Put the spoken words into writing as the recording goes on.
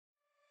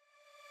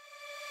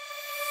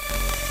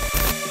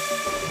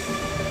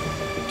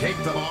Take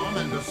the bomb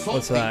and assault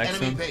What's the that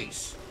enemy accent?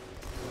 base.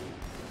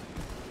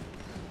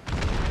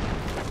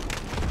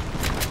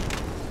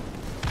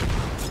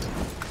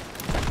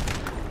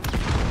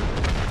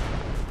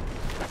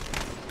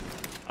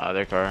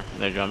 Their car.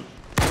 They jump.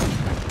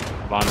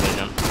 Bomb, they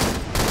jump.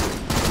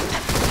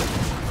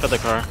 Cut the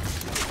car.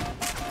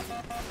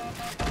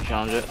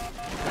 Challenge it.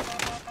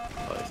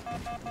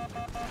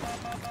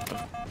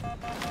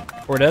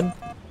 We're dead?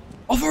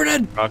 Oh, we're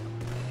dead! Rock.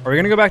 Are we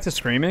gonna go back to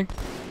screaming?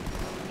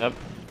 Yep.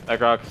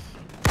 Back rocks.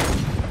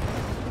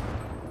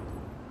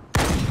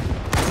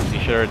 You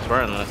sure it's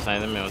working last night?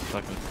 That man was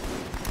fucking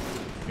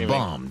screaming.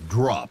 Bomb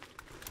drop.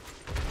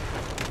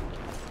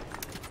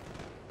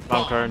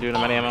 Bomb car, dude,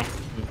 I'm out of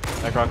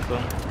ammo. Back rocks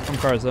though. Some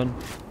cars then.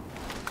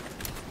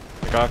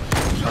 Back rocks.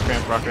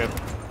 Rock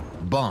ramp.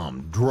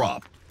 Bomb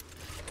drop.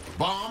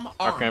 Bomb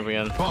Rock ramp army.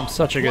 again. I'm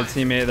such a good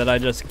teammate that I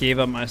just gave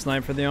up my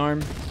snipe for the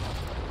arm.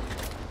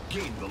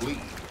 Gain the lead.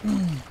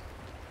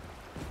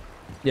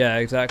 Yeah,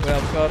 exactly,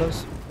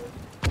 avocados.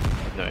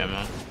 No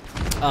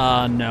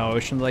ammo. No,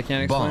 Oceans, I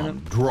can't explain Bomb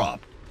it. drop.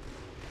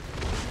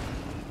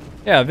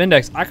 Yeah,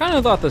 Vindex, I kind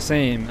of thought the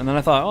same, and then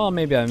I thought, oh,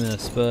 maybe I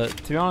missed, but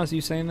to be honest,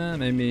 you saying that,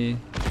 maybe...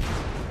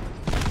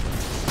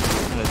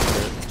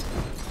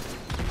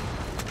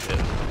 Shit,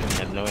 fucking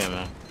had no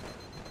ammo.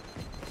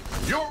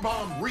 Your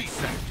bomb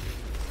reset. I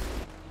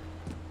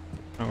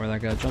don't know where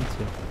that guy jumped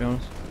to be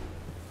honest.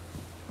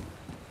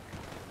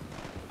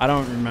 I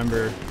don't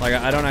remember, like,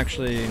 I don't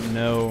actually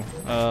know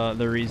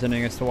the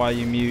reasoning as to why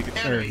you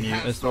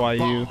as to why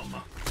you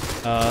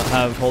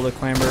have hold a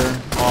clamber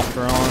off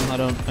or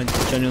on. I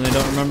genuinely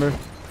don't remember.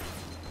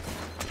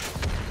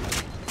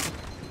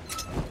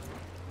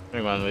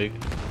 Ring one weak.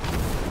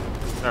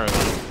 Ring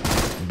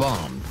one.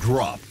 Bomb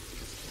drop.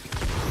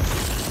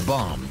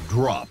 Bomb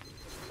drop.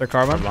 Their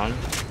carbon? Bomb.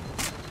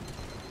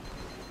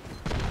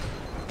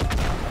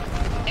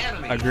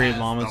 Enemy Agreed, has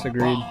Llamas, the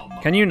agreed. bomb.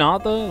 Can you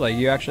not though? Like,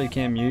 you actually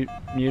can't mute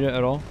it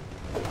at all?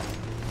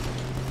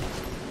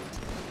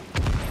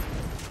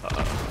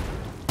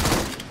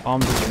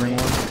 Bombs just ring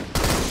one.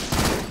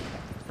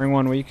 Ring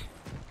one weak.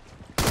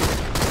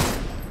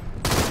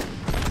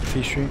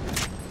 P Street.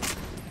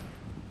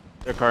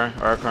 Their car,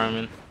 our car, I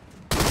mean.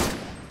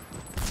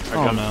 Our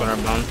Oh, jump, no. our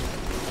bomb.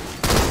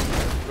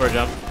 Door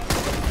jump.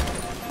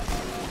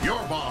 Your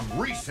bomb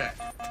reset.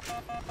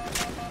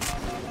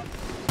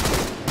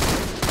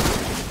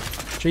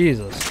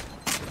 Jesus.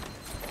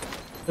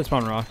 This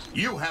one rocks.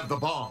 You have the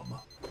bomb.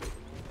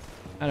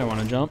 I don't want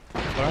to jump.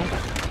 Sorry.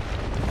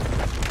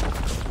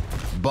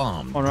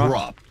 Bomb On rock.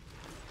 drop.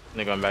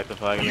 They're going back to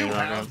flag and You then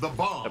rock have ramp. the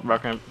bomb. Yep,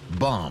 rock ramp.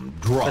 Bomb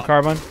Their drop.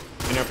 carbon.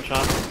 In here for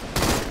shot.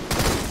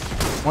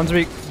 One's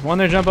weak. One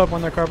their jump up,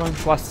 one their carbon.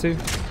 Last two.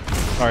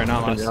 Sorry,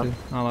 not One last jump.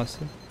 two. Not last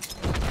two.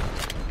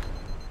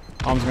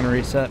 Bomb's gonna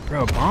reset.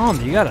 Bro,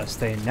 bomb, you gotta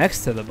stay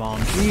next to the bomb.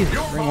 Jeez,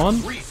 Your ring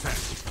bomb one.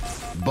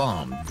 reset.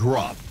 Bomb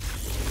drop.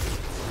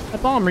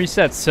 That bomb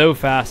resets so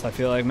fast, I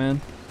feel like, man.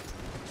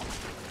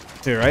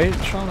 Dude, right?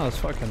 Shauna's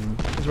fucking...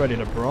 He's ready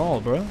to brawl,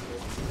 bro.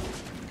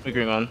 Weak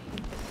ring one.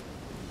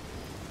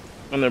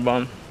 On their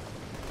bomb.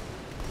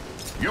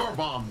 Your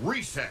bomb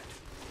reset.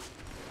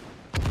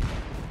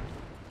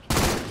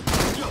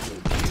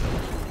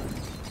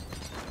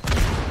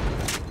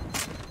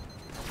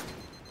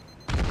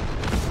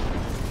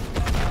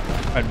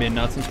 I'd be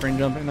nuts in spring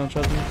jumping, don't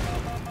trust me.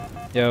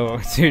 Yo,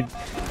 dude.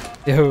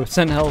 Yo,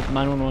 send help,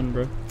 911,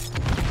 bro.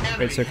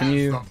 Wait, so can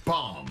you...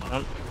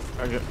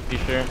 Be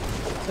sure. I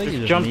think you Just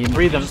just jump, need,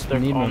 breathe them. just They're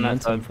need on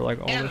that momentum side. for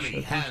like all this Enemy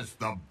shit. has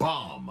the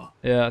bomb.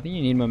 Yeah, I think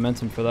you need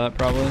momentum for that,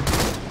 probably.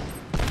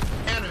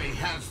 Enemy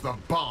has the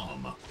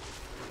bomb.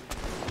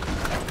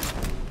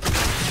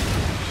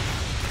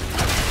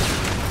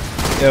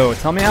 Yo,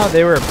 tell me how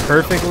they were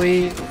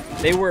perfectly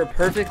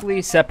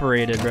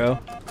separated, bro.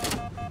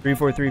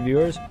 343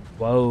 viewers?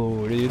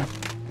 Whoa, dude.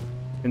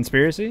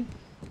 Conspiracy?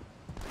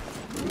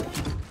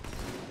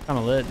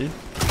 Kinda lit, dude.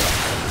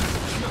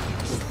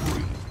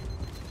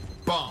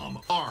 Bomb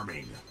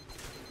arming.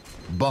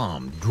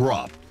 Bomb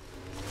drop.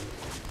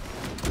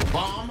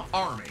 Bomb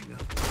arming.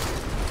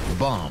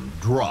 Bomb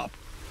drop.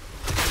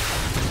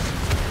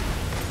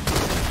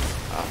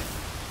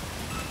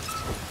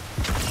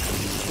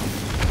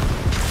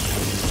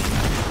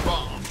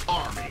 Bomb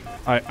arming.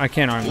 I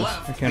can't arm this.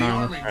 I can't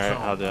arm this. Alright,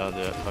 I'll do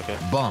it. Fuck it.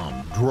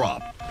 Bomb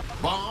drop.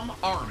 Bomb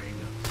arming.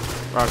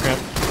 Rock ramp.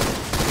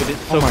 Dude,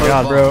 it's so Oh my close.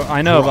 god, bro.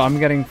 I know, but I'm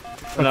getting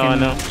fucking I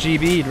know.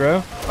 GB'd,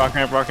 bro. Rock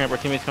ramp. Our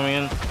teammate's coming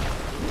in.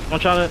 One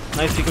shot it.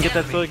 Nice, you can get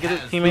that still. Get it,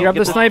 teammate. You grab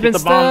the Get snipe get the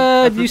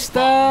bomb. instead. You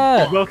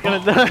stat. We're both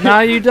gonna die. Now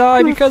you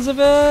die because of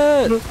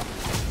it.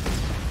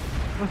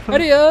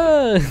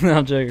 Idiot. No,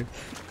 I'm joking.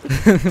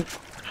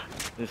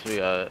 This we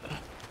got it.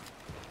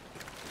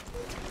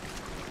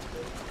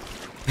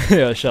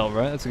 Yeah, shell,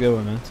 right? That's a good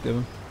one, man. That's a good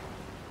one.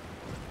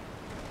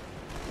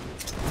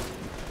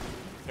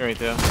 Here we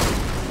go.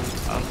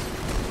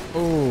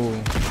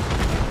 Oh.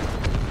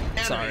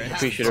 Sorry.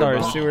 Appreciate it. Sorry,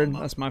 bro. Steward.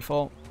 That's my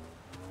fault.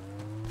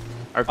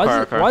 Our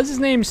car. Why is his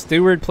name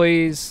Steward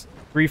plays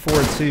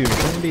 342?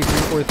 Shouldn't it be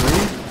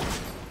 343?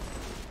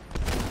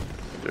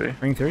 Three.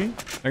 Ring 3?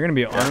 They're gonna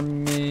be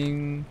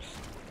arming.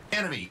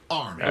 Enemy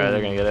arming. Alright,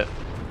 they're gonna get it.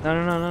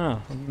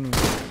 No.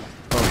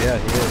 Oh yeah,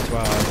 he is.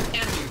 Wow.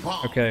 Enemy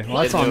bomb. Okay, well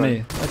that's on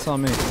me. That's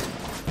on me.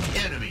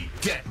 Enemy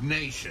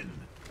detonation.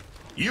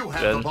 You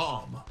have Good. the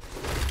bomb.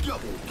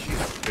 Double kill.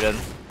 You're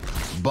dead.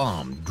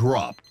 Bomb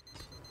drop.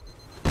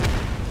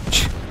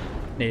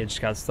 Nade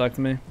just got stuck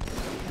to me.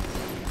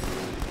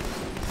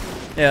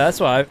 Yeah, that's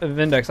why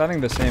Vindex. I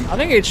think the same. I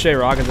think HJ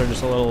rockets are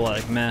just a little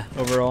like meh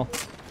overall.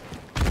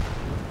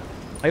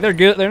 Like they're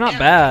good. They're not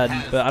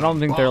bad, but I don't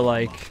think they're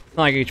like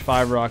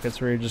H5 rockets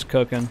where you're just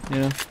cooking. You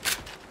know.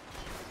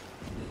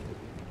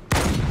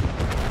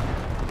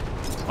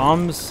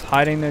 Bombs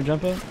hiding their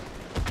jump up.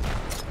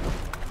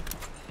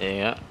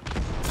 Yeah.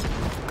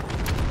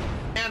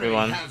 Enemy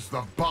Won. has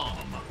the bomb.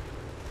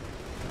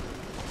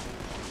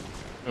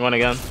 We won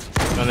again.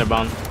 On their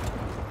bomb.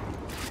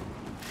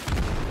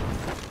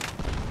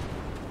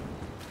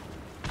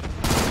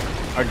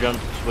 Our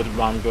jumps with the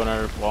bomb going on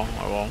our wall.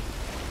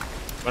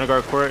 Wanna go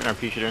our court and our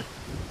pea shooter.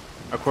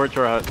 Our court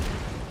to our hut.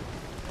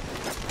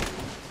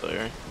 So,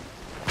 right.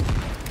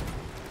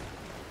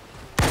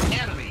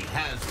 Enemy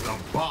has the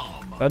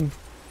bomb. Bud.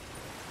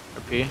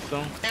 Our P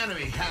still.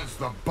 Enemy has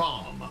the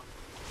bomb.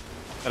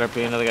 Got our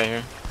P, another guy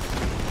here.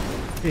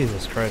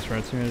 Jesus Christ,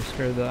 Red Team just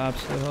scared the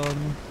absolute hell out of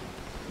me.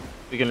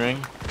 We can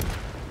ring.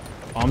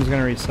 Bomb's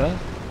gonna reset.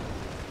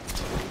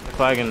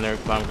 Flag in their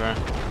bomb car.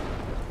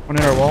 One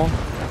hit our wall.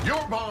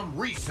 Your bomb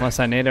reset. Unless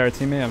I nade our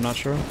teammate, I'm not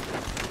sure.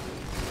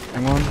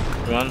 Hang on.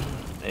 Run.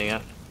 There you go.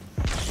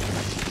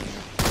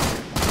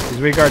 He's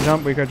weak our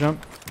jump, weak our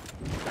jump.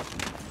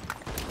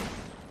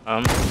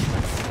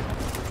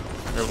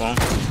 Their wall.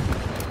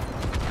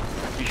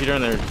 You shoot her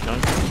in their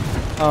jump.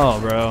 Oh,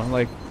 bro,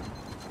 like.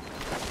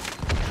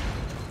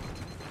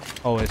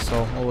 Always,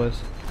 so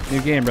always.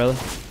 New game, brother.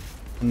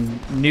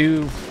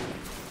 New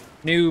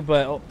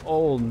but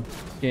old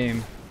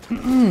game.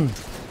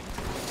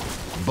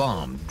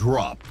 Bomb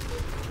drop.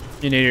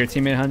 You need your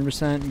teammate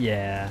 100%?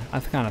 Yeah, I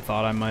kind of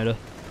thought I might have.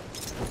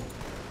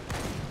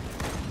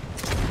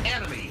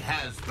 Enemy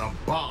has the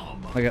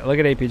bomb. Look at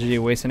APG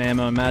wasting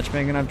ammo and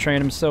matchmaking. I've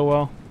trained him so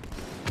well.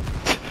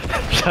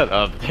 Shut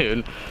up,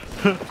 dude.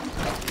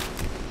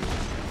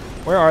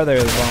 Where are they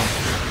with the bomb?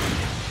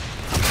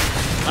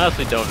 I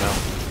honestly don't know.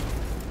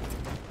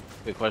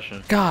 Good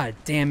question. God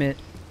damn it!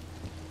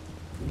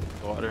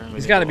 Water.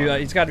 He's got to be.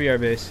 He's got to be our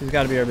base. He's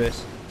got to be our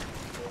base.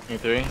 Ring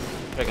 3.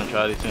 I can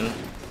try these soon.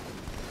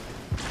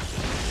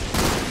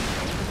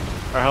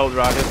 Our held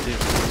rockets. He's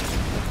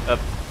up.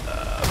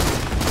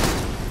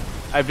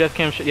 I've just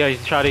came. Yeah,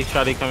 he's shoddy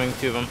coming.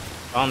 2 of them.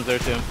 Bombs there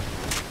too.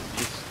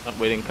 He's up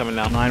waiting, coming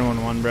down.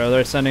 911, bro.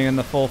 They're sending in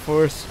the full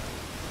force.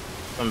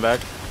 Coming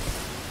back.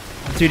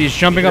 Dude, he's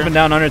jumping up and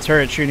down under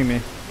turret, shooting me.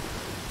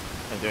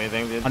 Can't do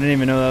anything, dude. I didn't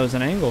even know that was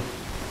an angle.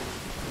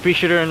 Free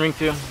shooter in ring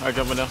 2. Our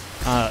jumping down.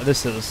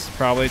 This is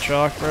probably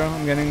chalk, bro.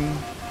 I'm getting.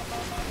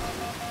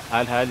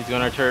 Hide. He's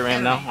going our turret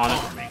ram now. On it.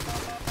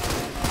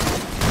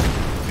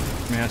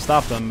 I mean, I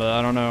stopped them, but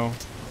I don't know.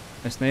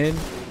 Nice nade.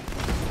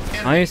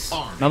 Nice.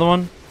 Another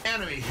one.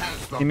 Enemy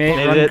has the Teammate,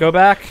 Nated run, it. go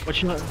back.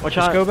 Watch Just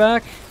out. go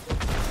back.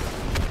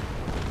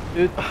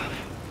 Dude.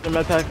 The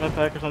med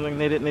pack or something.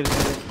 Nade it. enemy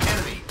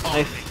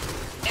Nice.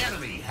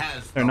 Enemy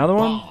has there another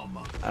one?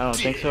 bomb. I don't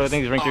think so. I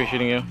think he's ring 3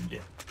 shooting you.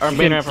 Or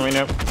main ramp.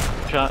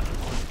 Shot.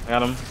 I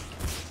got him.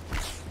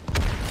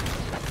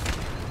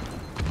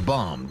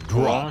 Bomb Wall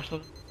or drop.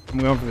 something? I'm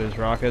going for these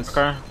rockets.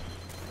 Car.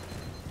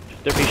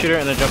 Their pea shooter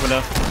and they're jumping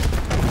down.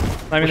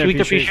 I mean, Watch weak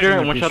their pea shooter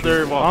and watch out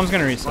their wall. Bomb's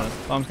gonna reset.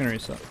 Bomb's gonna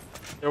reset.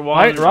 Their wall.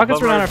 Right, rockets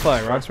above were down our- our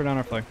flag. Rockets were down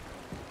our flag.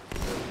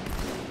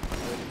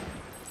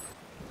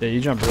 Yeah, you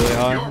jumped really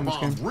high Your in this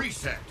game. bomb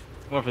reset.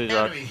 Going for these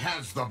rocks. Enemy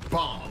has the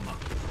bomb.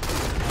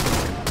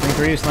 Ring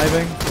 3,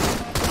 sniping.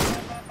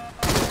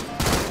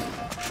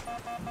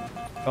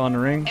 Fell in the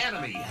ring.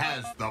 Enemy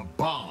has the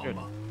bomb. Good.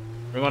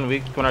 Ring 1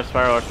 weak. Going our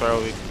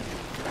spiral weak.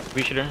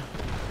 Pea shooter.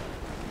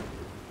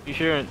 Pea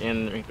shooter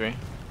in ring 3.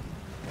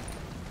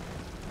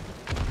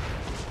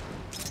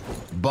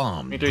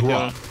 Bomb Ring 3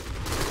 drop. 2.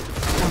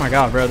 Oh my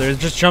god, bro. They're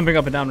just jumping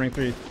up and down ring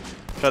 3.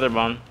 Feather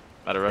bomb.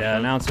 Out of rush. Yeah,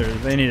 announcer.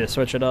 They need to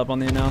switch it up on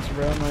the announcer,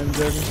 bro. I'm not even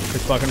joking.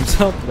 He's fucking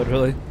himself,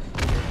 literally.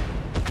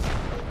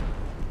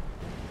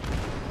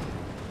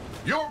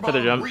 Your Feather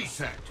bomb jump.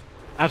 reset.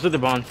 Absolute the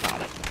bomb.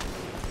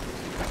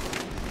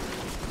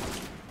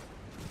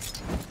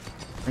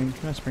 Can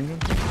I spring him?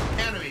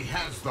 Enemy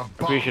has the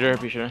bomb. Pea shooter.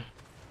 Enemy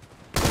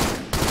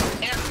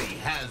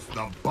has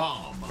the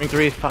bomb. Ring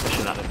 3. Fuck, I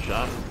should not have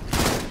shot.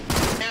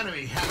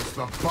 Enemy has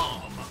the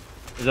bomb.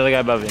 There's another guy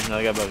above you.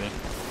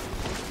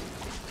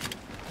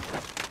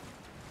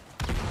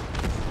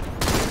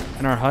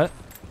 In our hut.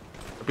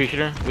 Pea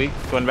shooter. Weak.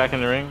 Going back in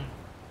the ring.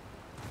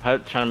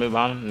 Hut trying to move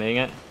on. Nating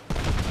it.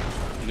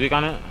 He's weak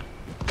on it.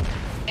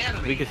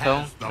 Enemy Weak as hell.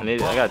 has the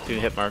I got 2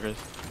 hit markers.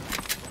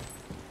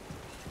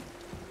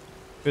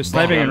 He was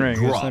sniping in Bomb ring.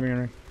 He was drop. sniping in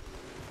ring.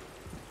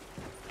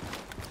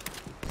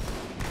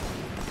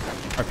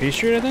 Our pea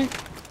shoot, I think?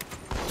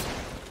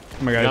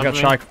 Oh my god,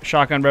 he's got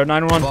shotgun, bro.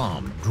 9-1.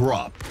 Bomb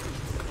drop.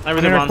 I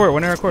One in our court,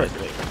 one in our court.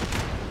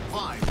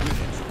 5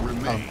 minutes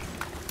me.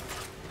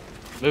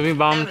 Moving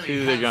bomb Enemy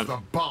to the has jump. the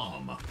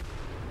bomb.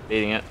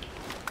 Baiting it.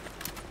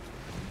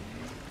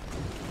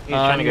 He's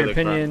trying to In go your to the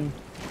front. opinion,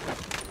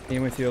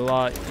 being with you a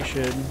lot, you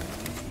should.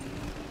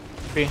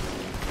 Free.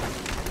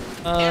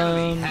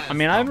 I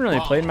mean, I haven't really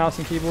played mouse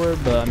and keyboard,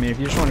 but I mean, if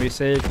you just want to be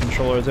safe,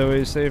 controller is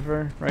always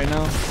safer right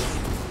now.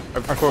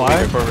 Our core weak,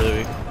 our core really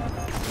weak.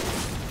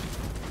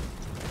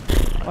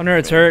 Under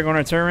a turret, going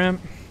to a turret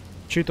ramp.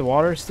 Shoot the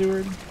water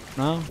steward.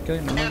 No, okay,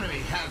 no. Enemy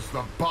has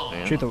the bomb.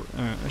 Yeah. Shoot the.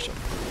 Shit.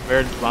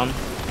 Bird bomb.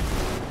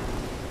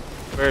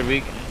 Bird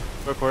weak.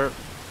 Core court.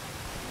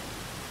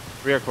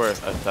 Rear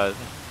court outside.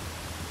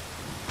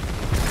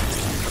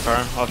 Our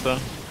car also.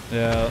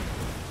 Yeah.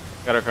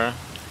 Got our car.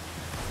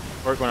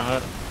 Court going to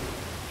hut.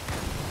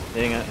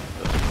 Hitting it.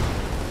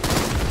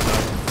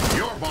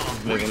 Your bomb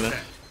Moving reset.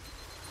 this.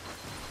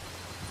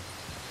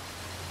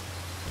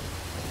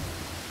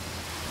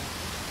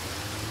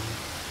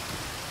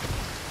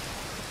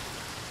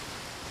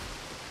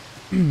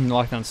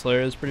 Lockdown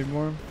Slayer is pretty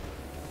boring.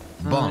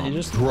 Bomb You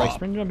just drop. like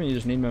spring jumping. You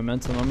just need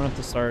momentum. I'm gonna have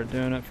to start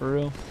doing it for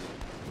real.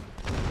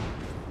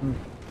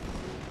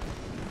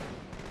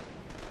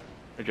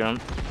 Good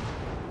jump.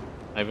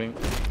 Sniping.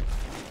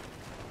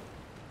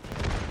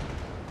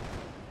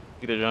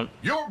 See the jump.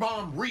 Your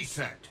bomb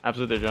reset.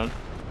 Absolute jump.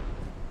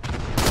 I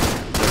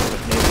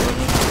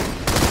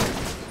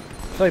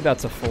feel like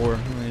that's a 4. I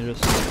mean,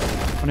 just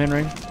one hand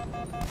ring.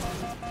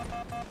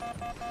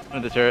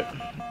 Under the turret.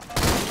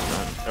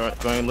 They're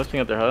going lifting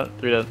at their hut.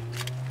 3 dead.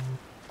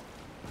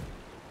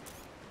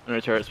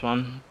 Under turret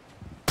spawn.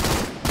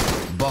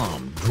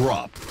 Bomb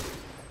drop.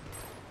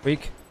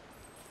 Weak.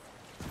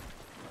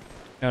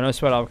 Yeah, no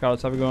sweat,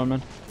 avocados. Have a good one,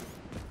 man.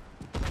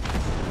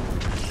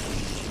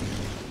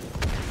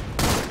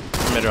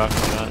 Mid rock.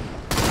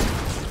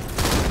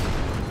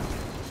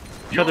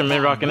 Shut their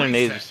mid rock and their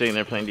nades just sitting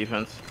there playing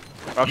defense.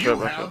 Rock You shot,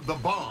 rock have shot. the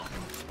bomb.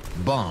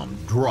 Bomb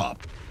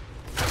drop.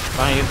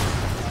 Behind you.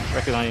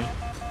 Record behind you.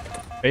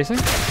 Facing?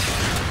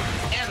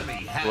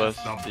 Enemy has Was.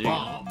 the Did you-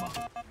 bomb.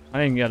 I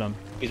didn't get him.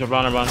 He's a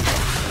bond.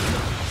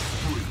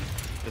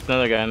 There's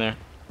another guy in there.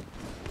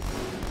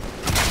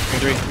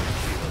 3.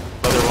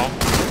 Other wall.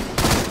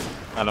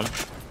 Got him.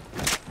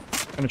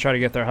 Gonna try to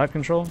get their hut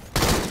control.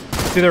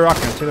 To the rock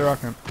ramp. To the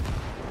rock ramp.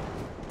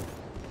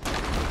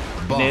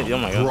 Bomb Oh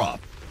my god. drop.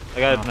 I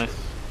got it. Nice.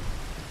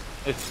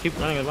 Let's keep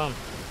running the bomb.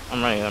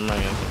 I'm running it.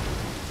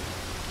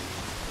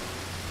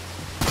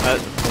 That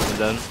wasn't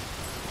done.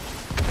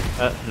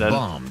 Done.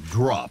 Bomb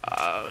drop.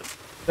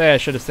 Say I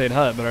should have stayed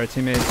hut, but our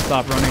teammates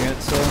stopped running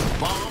it, so.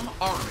 Bomb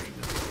arming.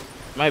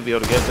 Might be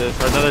able to get this.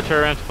 Or another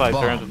turret ramp to flag.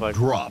 Turret ramp to Bomb flag.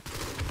 drop.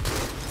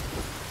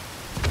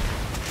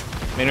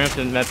 Main ramp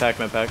to med pack.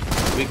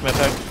 Weak med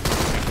pack.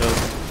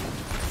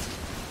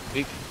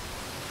 Weak.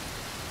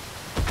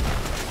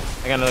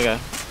 I got another guy.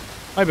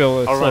 Might be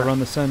able to I'll still run. run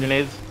this in.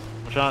 Grenades.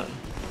 One shot.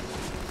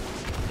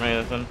 Running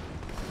this one.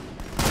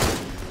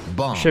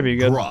 Bomb Should be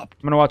good. drop.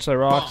 I'm gonna watch the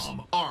rocks.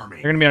 Bomb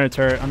arming. They're gonna be under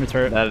turret. Under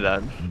turret.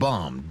 Dead.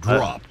 Bomb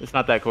drop. It's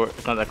not that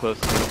it's not that close.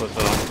 It's not close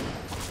at all.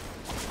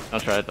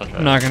 Don't try it. Don't try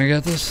I'm it. not gonna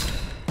get this.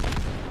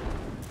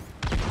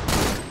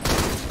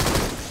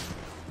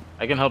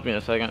 I can help you in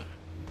a second.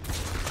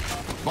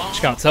 Bomb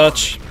Just got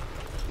touch.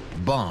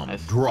 Bomb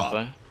Nice. drop.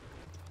 Play.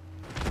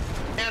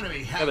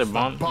 Enemy has Another the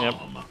bomb, bomb. yep.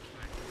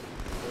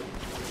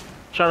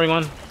 Shot ring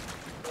 1.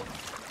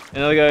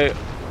 Another guy.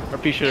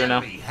 RP shooter now.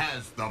 Enemy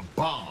has the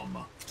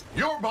bomb.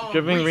 Your bomb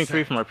Dribbling ring reset.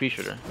 3 from RP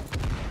shooter.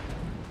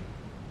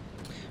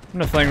 I'm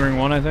gonna flank ring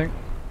 1, I think.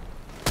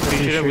 RP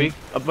shooter weak.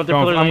 Up on the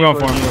I'm pillar going lane,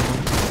 for him. pillar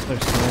lane.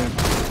 There's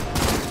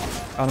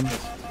some.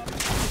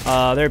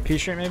 Got him. They're P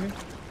street maybe?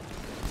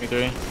 Ring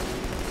 3.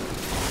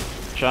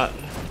 Shot.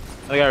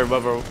 Another guy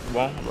above our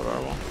wall. Above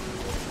our wall.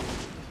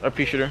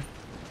 RP shooter.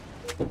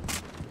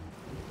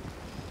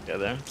 Yeah,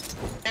 there.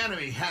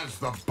 Enemy has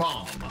the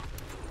bomb.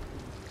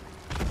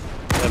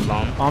 That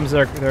bomb. Bombs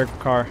their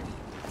car.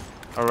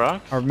 A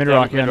rock? Or mid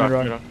rock, yeah, mid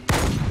rock.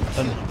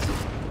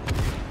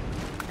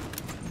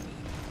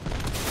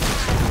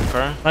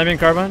 Car? Sniping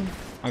carbine?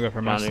 I'll go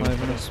for my Bounding.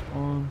 sniper.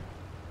 Spawn.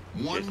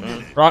 1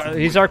 minute.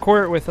 He's our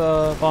court with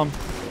a bomb.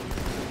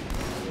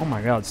 Oh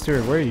my god,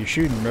 Stuart, where are you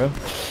shooting, bro?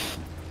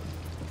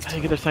 I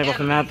didn't get their snipe off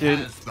the map, Enemy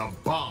dude. has the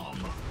bomb.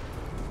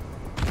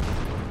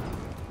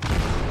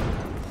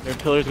 Their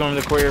pillar's going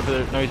to the court here for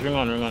their. No, he's ring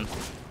 1.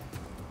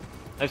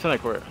 Nice on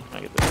that court. I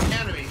get this.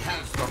 Enemy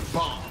has the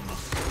bomb.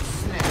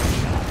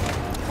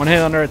 Snapshot. One hit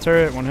under a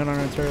turret, one hit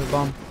under a turret,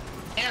 bomb.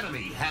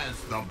 Enemy has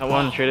the That bomb.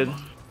 one traded.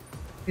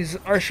 He's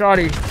our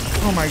shoddy.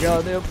 Oh my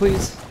god, Dale,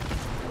 please.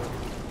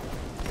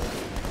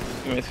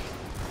 Anyways.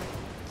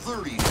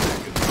 30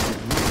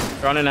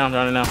 seconds. They're on it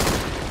now.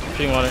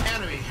 Shooting water.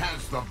 Enemy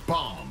has the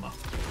bomb.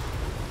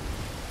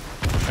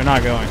 They're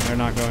not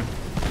going.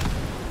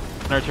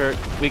 Under turret.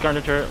 Weak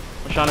under turret.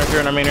 One shot under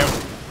turret in our main room.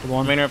 Good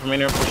one. Main room.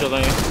 Full shield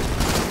on you.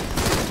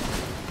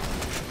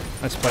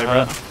 Nice play, bro.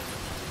 Alright.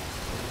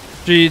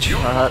 GG. Your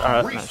Alright,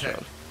 bomb nice reset.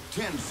 job.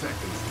 10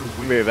 seconds to I'll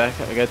win. be right back.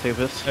 I gotta take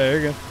this. Yeah,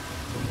 you're good.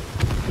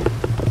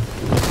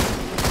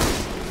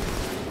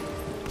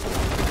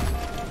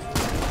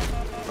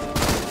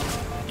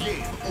 Yeah.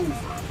 over.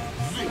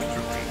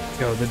 Victory.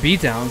 Yo, the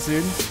beatdowns,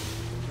 dude.